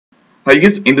Hi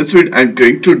guys, in this video I'm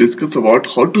going to discuss about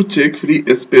how to check free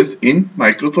space in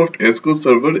Microsoft SQL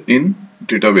Server in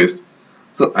database.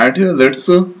 So at here let's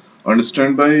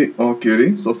understand by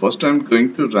query. So first I'm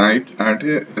going to write at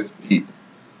here sp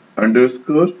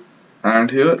underscore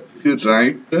and here if you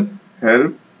write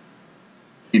help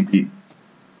db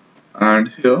and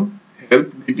here help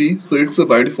db, so it's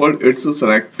by default it's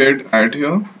selected at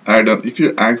here Adam. If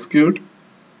you execute,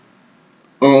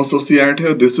 so see at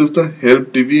here this is the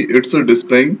help db, it's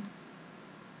displaying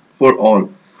for all.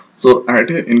 So at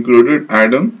here included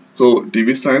Adam. So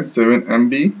DB size 7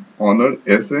 MB, honor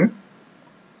SA,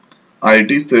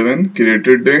 ID 7,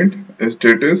 created date,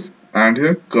 status, and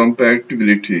here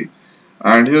compatibility.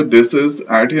 And here this is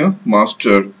at here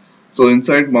master. So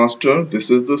inside master, this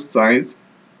is the size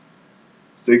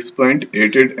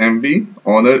 6.88 MB,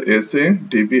 honor SA,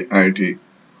 DB ID.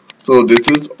 So this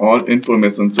is all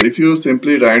information. So if you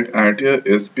simply write at here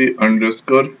sp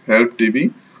underscore help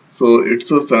db, so it's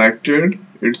a selected,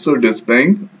 it's a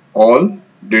displaying all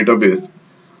database.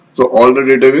 So all the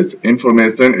database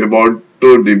information about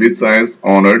the db size,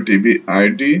 honor, db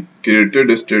id,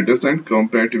 created status and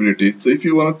compatibility. So if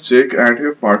you want to check at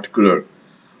here particular,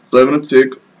 so I want to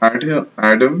check at here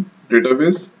Adam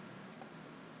database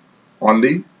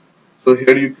only. So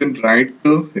here you can write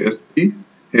sp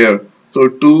here. So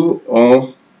two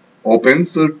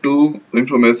opens, two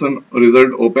information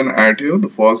result open at here. The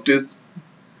first is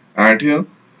at here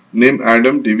name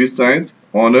Adam, db size,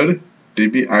 honor,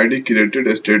 db id,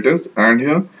 created status, and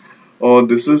here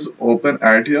this is open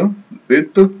at here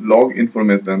with log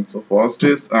information. So first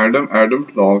is Adam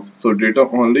log, so data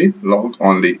only, log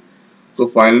only. So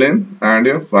file name and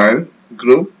here file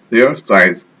group, here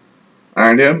size,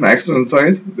 and here maximum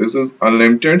size, this is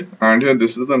unlimited, and here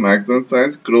this is the maximum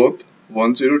size growth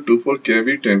 1024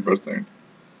 kb 10%.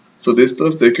 So this is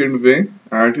the second way,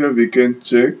 and here we can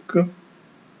check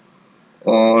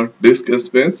disk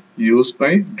space used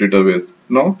by database.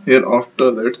 Now here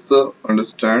after let's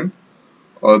understand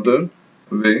other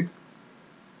way.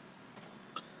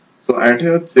 So at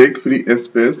here check free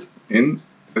space in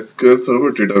SQL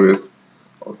Server database.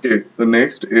 Okay, the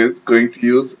next is going to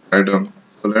use Adam.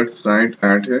 So let's write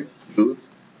at here use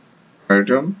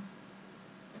Adam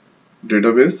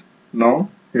database. Now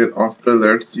here after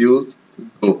let's use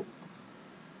go,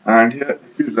 and here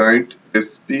if you write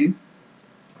sp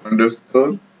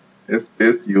underscore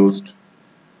space used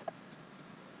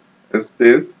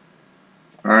space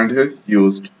and here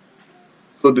used.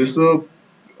 So this is a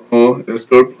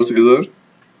store procedure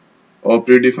or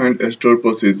predefined store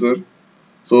procedure.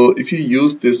 So if you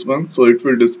use this one, so it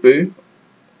will display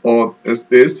or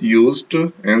space used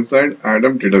inside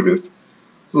Adam database.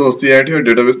 So see at here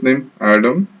database name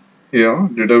Adam, here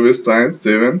database size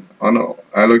 7,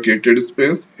 unallocated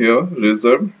space, here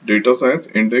reserved, data size,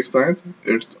 index size,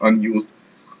 it's unused.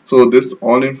 So this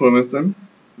all information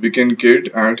we can get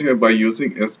at here by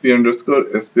using sp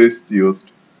underscore space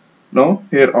used. Now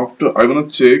here after I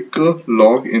want to check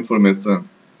log information.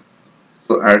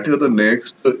 So at here the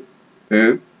next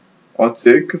is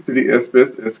check free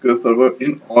space SQL Server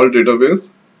in all database.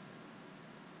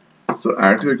 So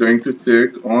at here going to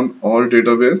check on all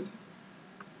database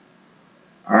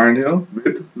and here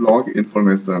with log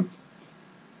information.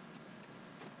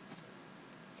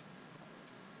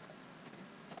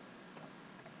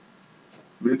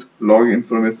 With log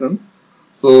information.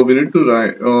 So we need to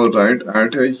write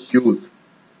at here use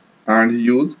and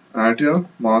use at here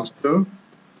master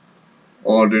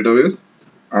or database,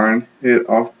 and here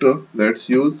after let's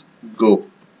use go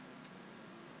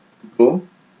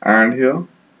and here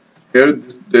there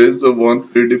is the one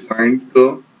predefined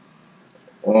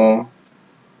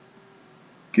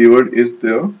keyword is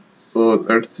there, so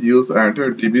let's use at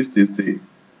here dbcc.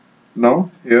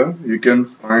 Now here you can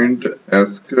find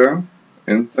SQL,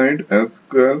 inside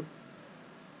SQL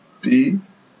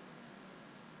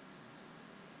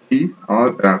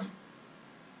PERF,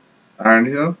 and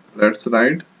here let's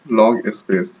write log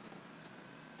space.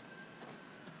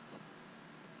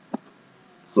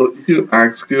 So if you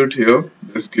execute here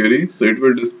this query, so it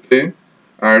will display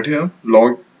at here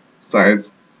log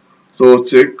size. So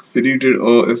check free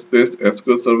space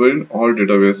SQL Server in all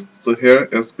database. So here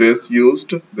space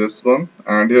used this one,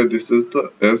 and here this is the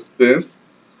space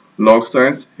log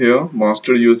size, here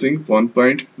master using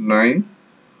 1.9,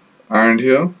 and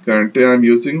here currently I am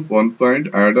using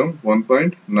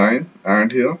 1.9,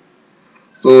 and here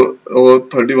so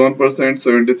 31%,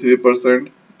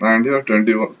 73%, and here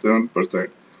 27%.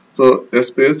 So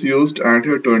space used and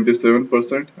here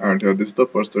 27%, and here this is the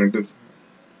percentage,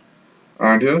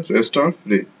 and here rest are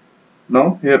free.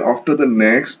 Now here after the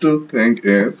next thing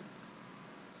is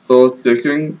so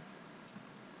checking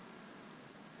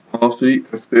free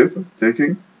space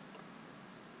checking,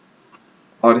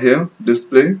 or here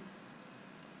display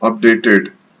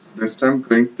updated. This time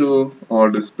going to or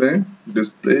display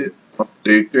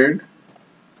updated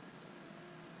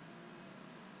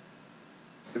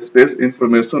space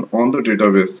information on the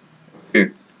database.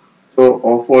 Okay. So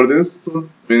for this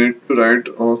we need to write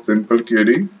a simple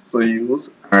query. So use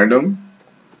Adam.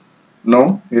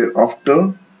 Now here after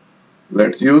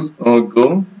let's use a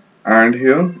go and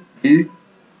here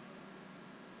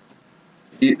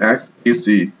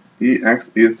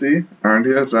exec and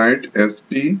here write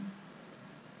sp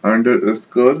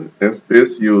underscore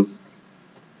space use.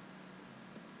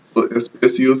 So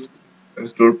space use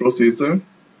store procedure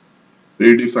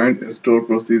redefined store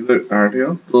procedure at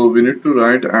here. So we need to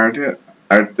write at here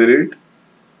at the rate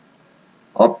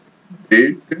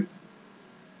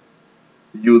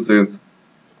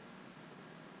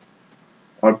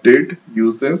update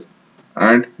uses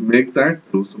and make that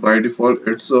true. So by default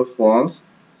it's a false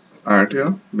at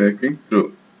here making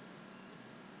true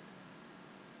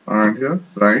and here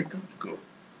write go.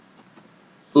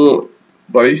 So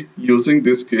by using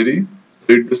this query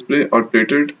it display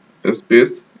updated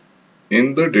space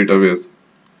in the database.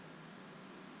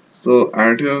 So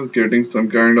at here getting some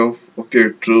kind of okay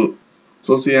true.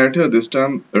 So see at here this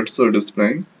time it's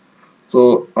displaying.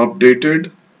 So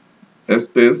updated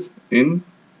space in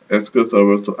SQL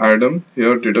Server. So Adam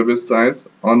here database size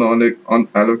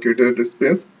unallocated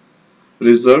space,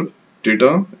 reserved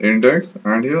data index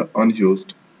and here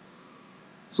unused.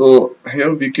 So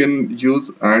here we can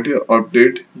use add here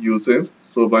update uses.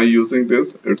 So by using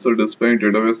this it's a displaying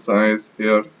database size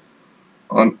here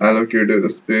unallocated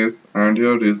space and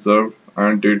here reserved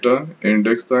and data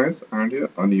index size and here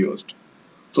unused.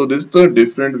 So this is the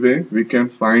different way we can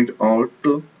find out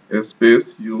a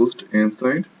space used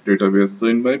inside database. So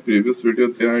in my previous video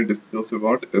there I discussed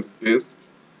about a space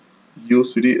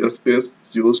used free space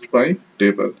used by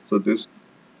table. So this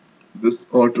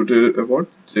all tutorial about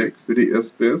check free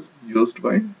space used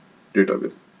by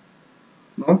database.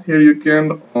 Now here you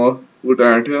can put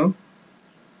add here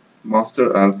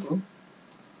master also.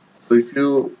 So if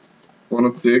you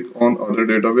want to check on other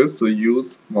database, so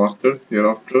use master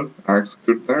hereafter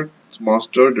execute that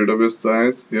master database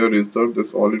size here reserve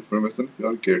this all information you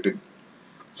are getting.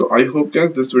 So I hope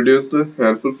guys this video is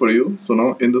helpful for you. So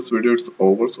now in this video it's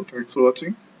over. So thanks for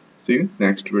watching. See you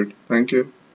next video. Thank you.